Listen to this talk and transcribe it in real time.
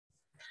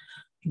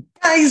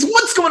Guys,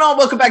 what's going on?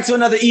 Welcome back to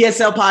another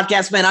ESL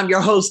podcast, man. I'm your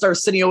host,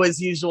 Arsenio,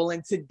 as usual.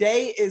 And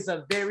today is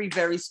a very,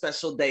 very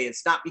special day.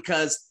 It's not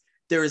because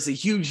there is a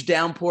huge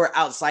downpour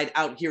outside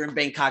out here in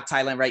Bangkok,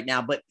 Thailand right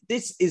now, but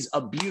this is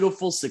a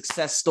beautiful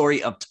success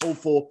story of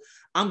TOEFL.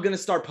 I'm going to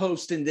start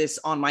posting this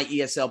on my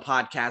ESL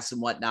podcast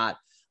and whatnot,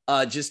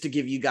 just to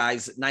give you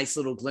guys nice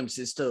little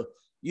glimpses to,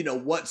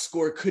 what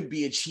score could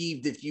be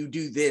achieved if you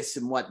do this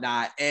and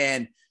whatnot.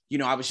 And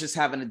I was just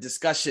having a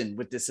discussion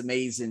with this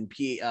amazing,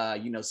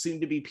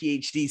 soon-to-be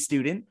PhD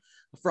student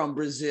from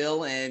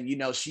Brazil. And,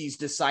 she's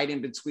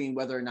deciding between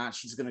whether or not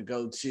she's going to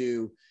go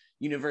to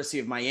University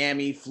of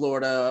Miami,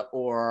 Florida,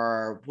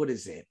 or what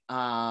is it?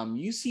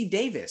 UC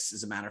Davis,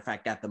 as a matter of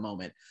fact, at the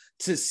moment,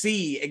 to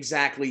see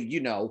exactly,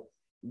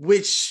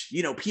 which,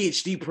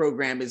 PhD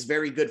program is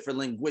very good for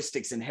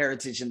linguistics and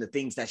heritage and the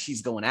things that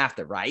she's going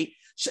after, right?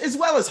 As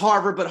well as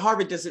Harvard, but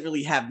Harvard doesn't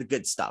really have the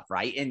good stuff,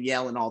 right? And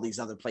Yale and all these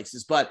other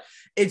places. But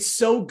it's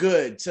so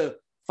good to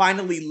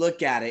finally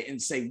look at it and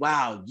say,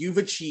 wow, you've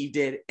achieved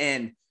it.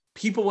 And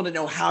people want to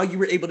know how you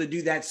were able to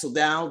do that. So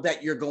now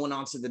that you're going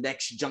on to the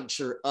next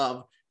juncture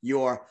of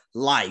your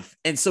life.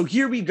 And so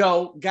here we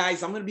go,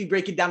 guys. I'm going to be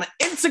breaking down an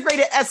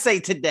integrated essay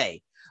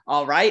today.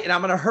 All right. And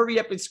I'm going to hurry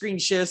up and screen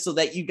share so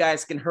that you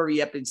guys can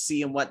hurry up and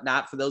see and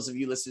whatnot. For those of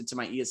you listening to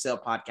my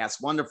ESL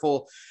podcast,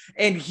 wonderful.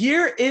 And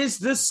here is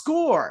the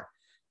score.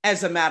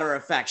 As a matter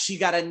of fact, she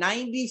got a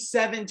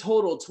 97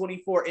 total,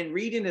 24 in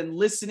reading and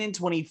listening,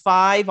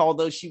 25,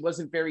 although she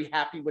wasn't very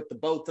happy with the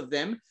both of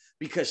them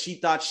because she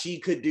thought she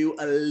could do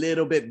a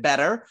little bit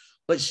better.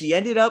 But she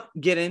ended up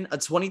getting a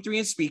 23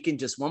 in speaking,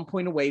 just 1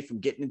 point away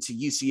from getting into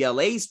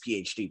UCLA's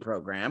PhD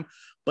program,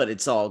 but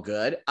it's all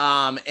good.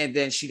 And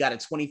then she got a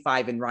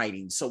 25 in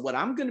writing. So what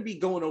I'm going to be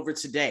going over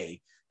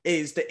today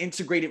is the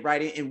integrated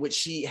writing in which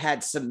she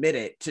had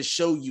submitted to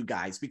show you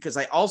guys, because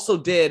I also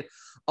did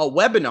a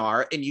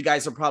webinar, and you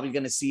guys are probably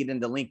going to see it in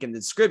the link in the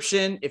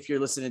description. If you're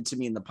listening to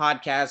me in the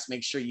podcast,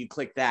 make sure you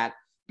click that,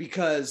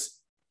 because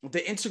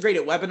the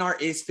integrated webinar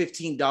is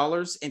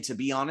 $15. And to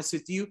be honest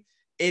with you,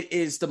 it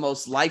is the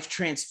most life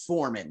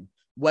transforming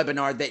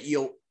webinar that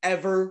you'll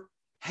ever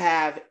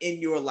have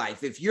in your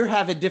life. If you're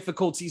having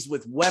difficulties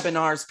with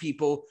webinars,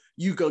 people,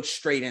 you go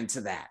straight into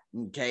that.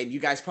 Okay.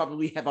 You guys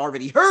probably have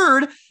already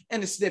heard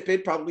in a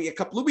snippet, probably a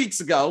couple of weeks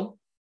ago,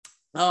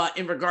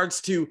 in regards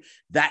to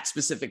that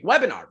specific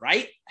webinar,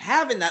 right?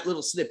 Having that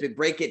little snippet,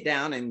 break it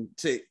down and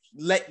to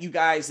let you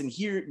guys and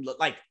hear,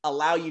 like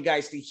allow you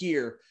guys to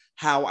hear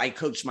how I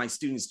coach my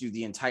students through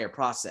the entire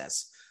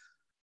process.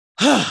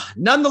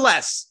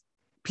 Nonetheless,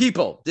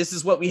 people, this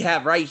is what we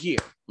have right here.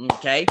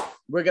 Okay.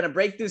 We're going to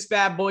break this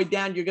bad boy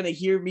down. You're going to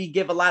hear me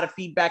give a lot of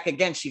feedback.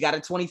 Again, she got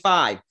a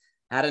 25.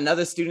 Had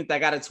another student that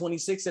got a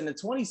 26 and a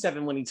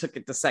 27 when he took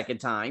it the second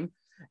time,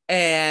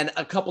 and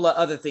a couple of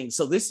other things.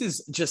 So this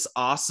is just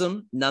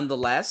awesome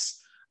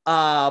nonetheless.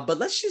 But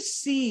let's just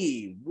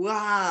see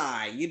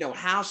why,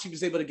 how she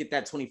was able to get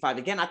that 25.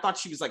 Again, I thought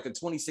she was like a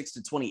 26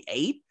 to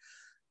 28.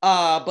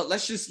 But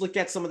let's just look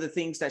at some of the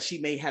things that she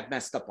may have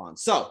messed up on.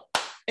 So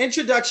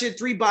introduction,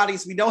 3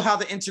 bodies. We know how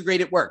the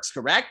integrated works,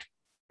 correct?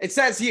 It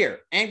says here,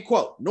 and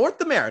quote, North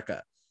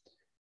America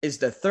is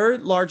the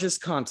 3rd largest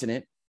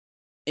continent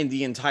in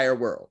the entire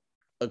world.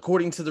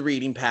 According to the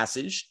reading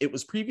passage, it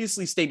was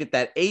previously stated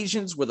that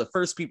Asians were the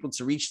first people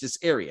to reach this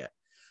area,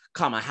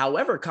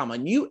 however,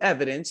 new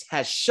evidence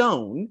has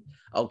shown,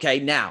 okay,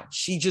 now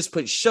she just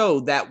put show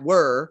that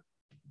were,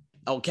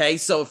 okay,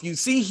 so if you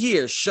see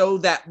here, show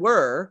that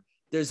were,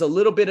 there's a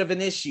little bit of an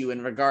issue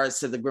in regards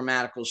to the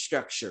grammatical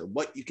structure.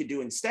 What you could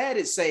do instead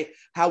is say,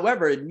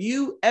 however,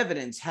 new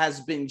evidence has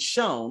been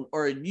shown,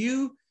 or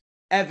new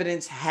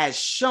evidence has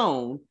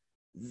shown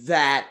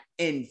that,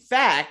 in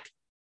fact,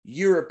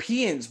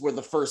 Europeans were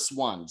the first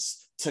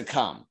ones to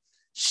come.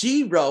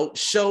 She wrote,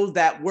 show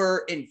that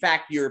were, in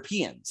fact,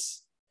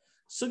 Europeans.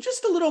 So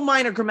just a little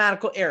minor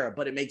grammatical error,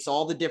 but it makes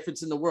all the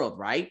difference in the world,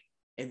 right?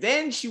 And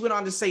then she went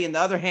on to say, on the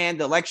other hand,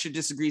 the lecturer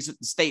disagrees with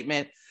the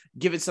statement,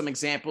 given some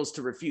examples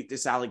to refute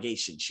this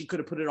allegation. She could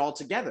have put it all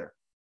together.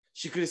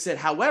 She could have said,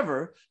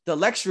 however, the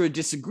lecturer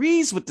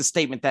disagrees with the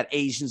statement that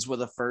Asians were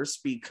the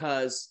first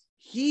because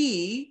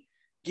he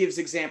gives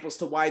examples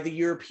to why the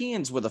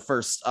Europeans were the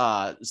first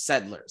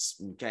settlers,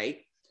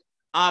 okay?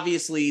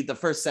 Obviously, the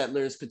first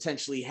settlers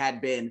potentially had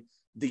been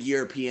the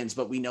Europeans,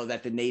 but we know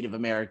that the Native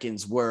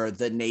Americans were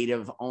the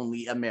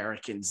native-only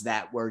Americans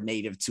that were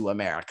native to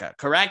America,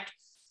 correct?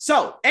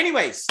 So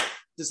anyways,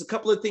 there's a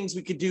couple of things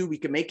we could do. We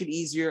could make it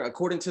easier.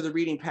 According to the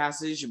reading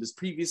passage, it was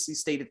previously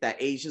stated that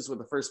Asians were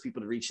the first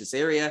people to reach this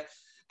area.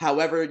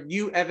 However,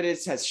 new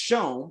evidence has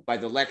shown by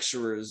the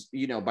lecturers,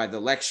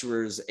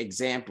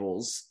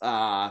 examples,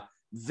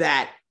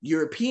 that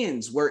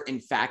Europeans were,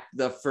 in fact,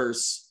 the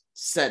first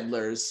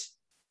settlers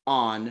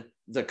on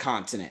the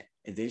continent.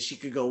 And then she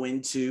could go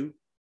into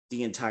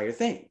the entire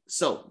thing.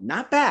 So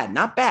not bad,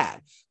 not bad.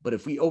 But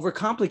if we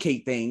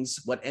overcomplicate things,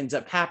 what ends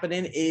up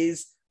happening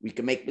is we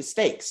can make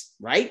mistakes,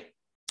 right?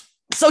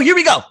 So here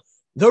we go.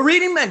 The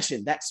reading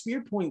mentioned that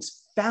Spear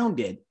Points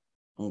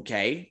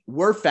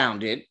were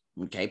founded,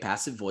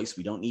 passive voice.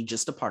 We don't need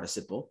just a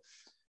participle.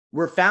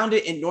 were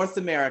founded in North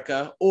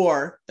America,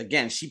 or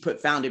again, she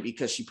put founded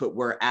because she put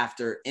were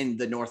after in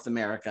the North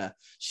America.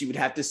 She would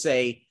have to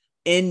say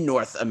in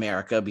North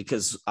America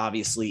because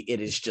obviously it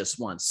is just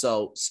one.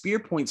 So spear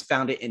points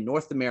founded in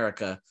North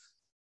America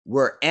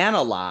were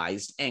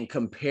analyzed and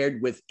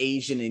compared with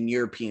Asian and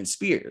European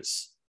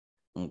spears.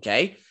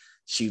 Okay.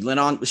 She went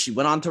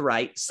on to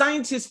write,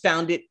 scientists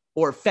found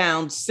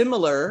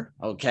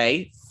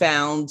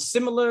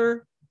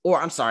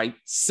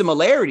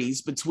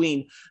similarities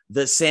between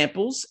the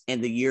samples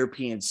and the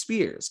European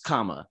spears,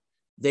 comma,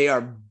 they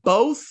are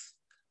both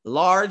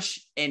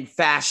large and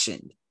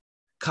fashioned,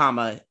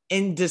 comma,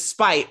 and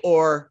despite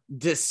the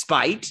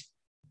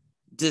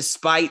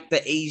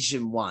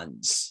Asian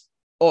ones,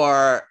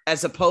 or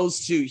as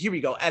opposed to, here we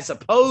go, as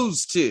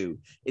opposed to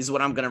is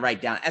what I'm going to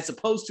write down, as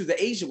opposed to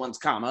the Asian ones,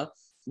 comma,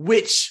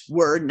 which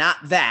were not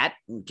that,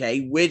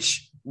 okay,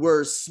 which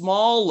were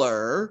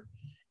smaller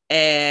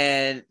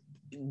and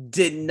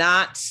did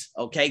not,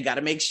 okay, got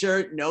to make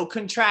sure no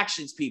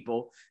contractions,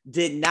 people,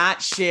 did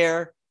not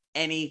share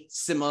any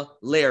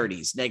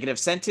similarities. Negative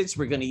sentence,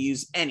 we're going to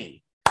use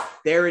any.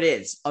 There it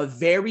is, a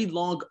very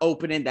long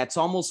opening. That's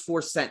almost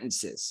 4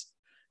 sentences.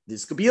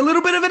 This could be a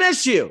little bit of an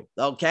issue,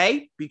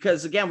 okay?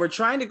 Because again, we're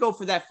trying to go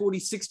for that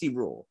 40-60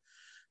 rule,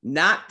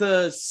 not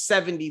the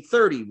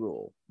 70-30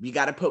 rule. You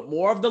got to put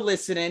more of the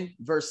listening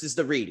versus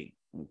the reading,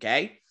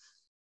 okay?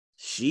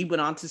 She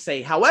went on to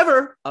say,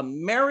 however,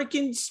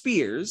 American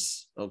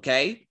spears,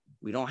 okay,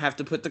 we don't have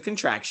to put the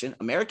contraction,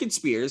 American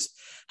spears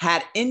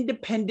had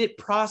independent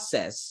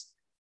process,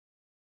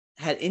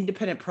 and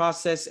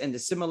the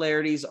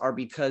similarities are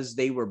because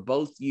they were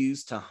both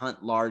used to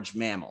hunt large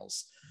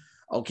mammals.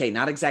 Okay,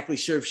 not exactly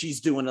sure if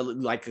she's doing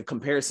a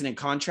comparison and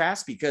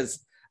contrast,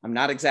 because I'm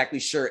not exactly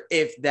sure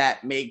if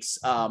that makes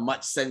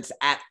much sense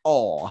at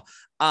all.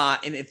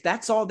 And if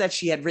that's all that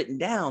she had written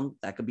down,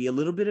 that could be a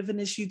little bit of an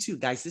issue too.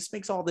 Guys, this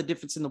makes all the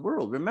difference in the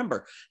world.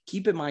 Remember,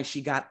 keep in mind,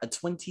 she got a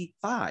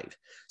 25.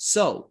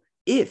 So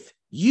if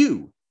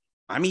you,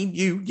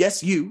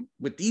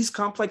 with these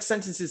complex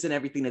sentences and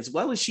everything, as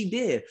well as she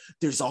did,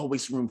 there's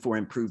always room for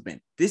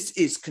improvement. This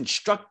is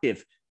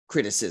constructive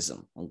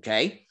criticism,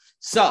 okay?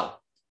 So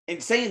in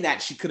saying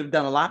that, she could have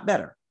done a lot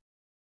better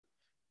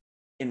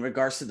in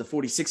regards to the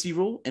 40-60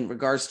 rule, in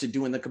regards to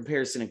doing the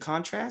comparison and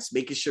contrast,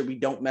 making sure we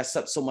don't mess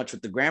up so much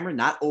with the grammar,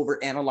 not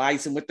over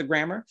analyzing with the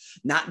grammar,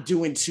 not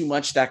doing too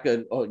much that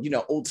could,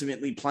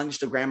 ultimately plunge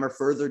the grammar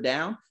further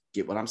down.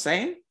 Get what I'm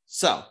saying?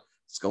 So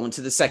let's go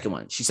into the second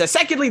one. She says,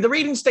 secondly, the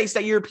reading states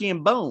that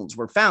European bones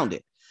were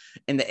founded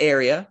in the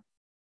area,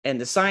 and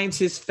the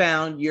scientists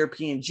found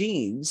European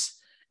genes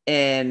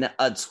in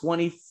a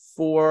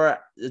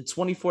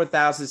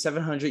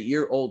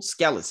 24,700-year-old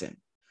skeleton.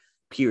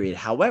 Period.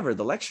 However,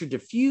 the lecture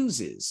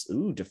diffuses.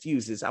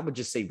 I would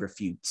just say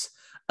refutes.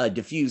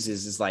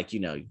 Diffuses is like,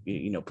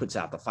 puts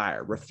out the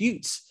fire.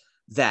 Refutes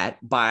that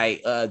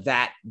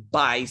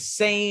by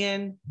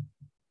saying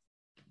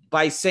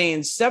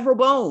several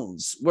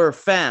bones were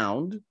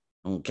found.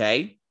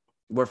 Okay,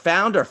 were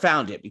found or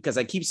found it, because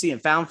I keep seeing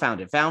found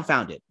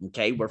it.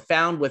 Okay, were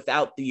found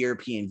without the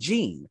European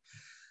gene.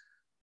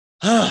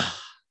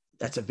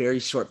 That's a very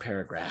short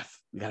paragraph.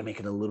 We got to make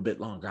it a little bit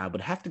longer. I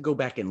would have to go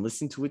back and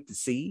listen to it to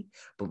see,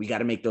 but we got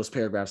to make those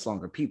paragraphs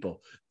longer.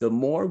 People, the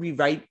more we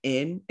write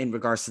in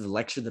regards to the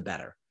lecture, the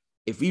better.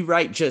 If we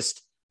write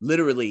just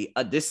literally,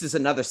 this is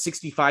another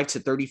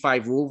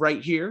 65-35 rule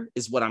right here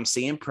is what I'm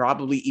seeing.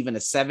 Probably even a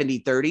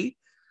 70-30,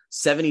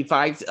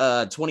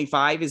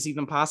 75-25 is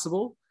even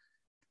possible.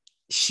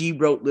 She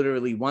wrote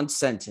literally one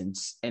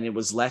sentence, and it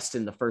was less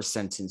than the first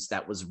sentence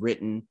that was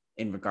written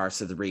in regards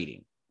to the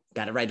reading.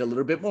 Got to write a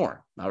little bit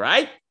more. All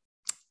right.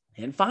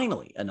 And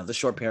finally, another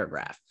short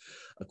paragraph.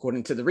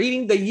 According to the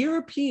reading, the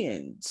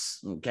Europeans,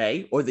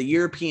 okay, or the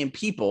European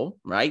people,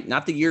 right?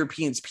 Not the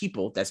Europeans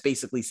people. That's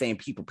basically saying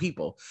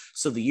people.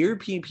 So the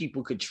European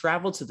people could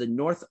travel to the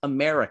North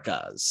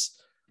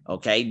Americas,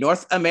 okay?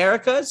 North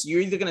Americas,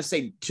 you're either going to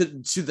say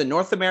to the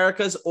North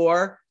Americas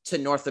or to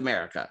North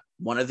America,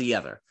 one or the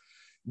other,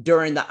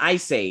 during the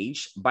Ice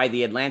Age by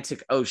the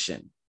Atlantic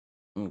Ocean,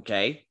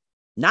 okay?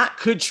 Not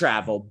could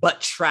travel,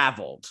 but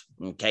traveled.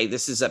 Okay,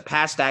 this is a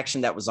past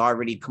action that was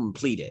already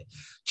completed.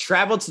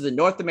 Traveled to the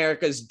North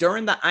Americas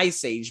during the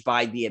Ice Age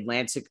by the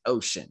Atlantic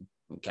Ocean.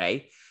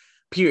 Okay,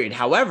 period.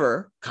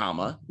 However,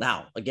 comma.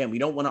 Now, again, we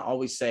don't want to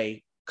always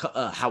say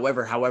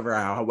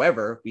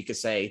however. We could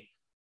say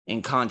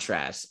in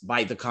contrast,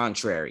 by the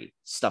contrary,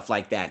 stuff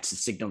like that to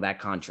signal that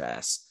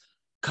contrast.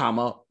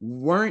 Comma,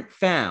 weren't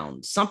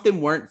found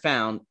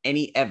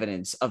any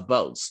evidence of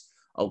both.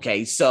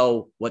 Okay,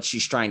 so what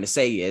she's trying to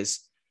say is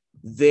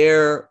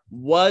there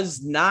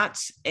was not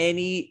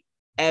any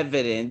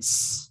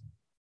evidence.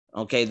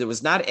 Okay, there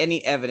was not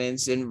any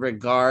evidence in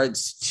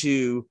regards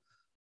to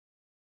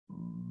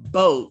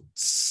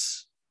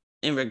boats,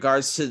 in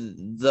regards to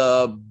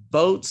the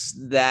boats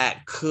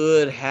that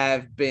could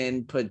have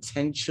been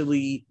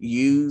potentially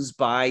used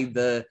by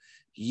the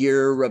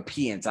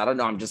Europeans. I don't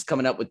know. I'm just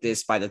coming up with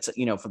this by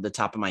from the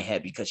top of my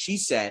head, because she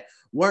said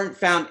weren't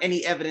found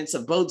any evidence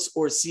of boats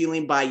or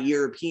sealing by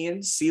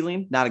Europeans.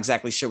 Sealing, not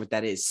exactly sure what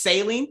that is.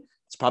 Sailing,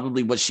 it's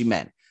probably what she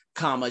meant.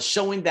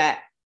 Showing that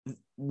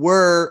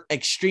were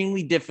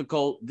extremely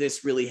difficult.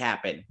 This really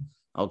happened.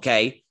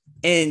 Okay.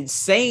 And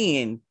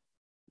saying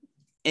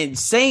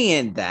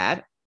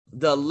that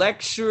the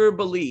lecturer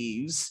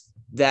believes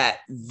that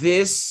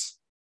this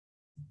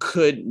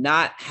could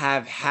not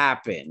have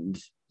happened,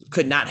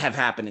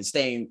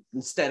 and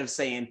instead of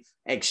saying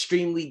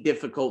extremely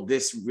difficult,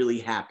 this really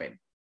happened.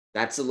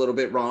 That's a little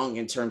bit wrong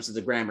in terms of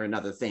the grammar and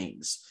other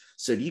things.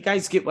 So do you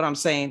guys get what I'm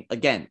saying?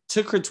 Again,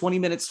 took her 20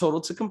 minutes total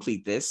to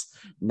complete this.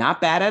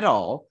 Not bad at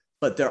all,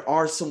 but there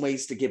are some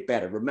ways to get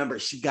better. Remember,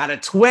 she got a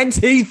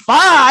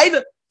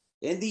 25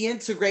 in the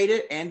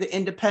integrated and the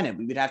independent.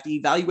 We would have to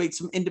evaluate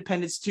some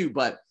independents too,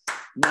 but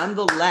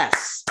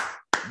nonetheless,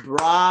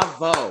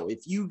 bravo.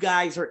 If you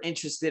guys are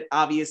interested,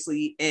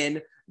 obviously,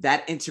 in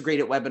that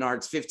integrated webinar,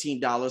 it's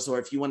 $15. Or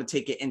if you want to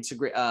take an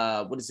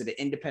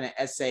independent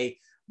essay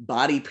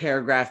body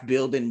paragraph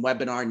building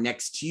webinar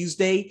next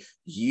Tuesday,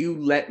 you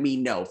let me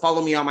know.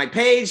 Follow me on my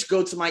page.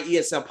 Go to my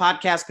ESL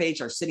podcast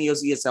page,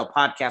 Arsenio's ESL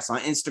podcast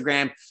on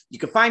Instagram. You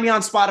can find me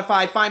on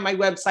Spotify, find my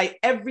website,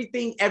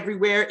 everything,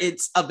 everywhere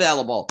it's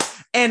available.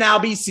 And I'll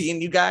be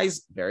seeing you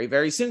guys very,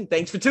 very soon.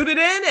 Thanks for tuning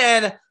in,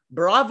 and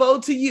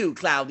bravo to you,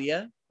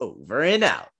 Claudia. Over and out.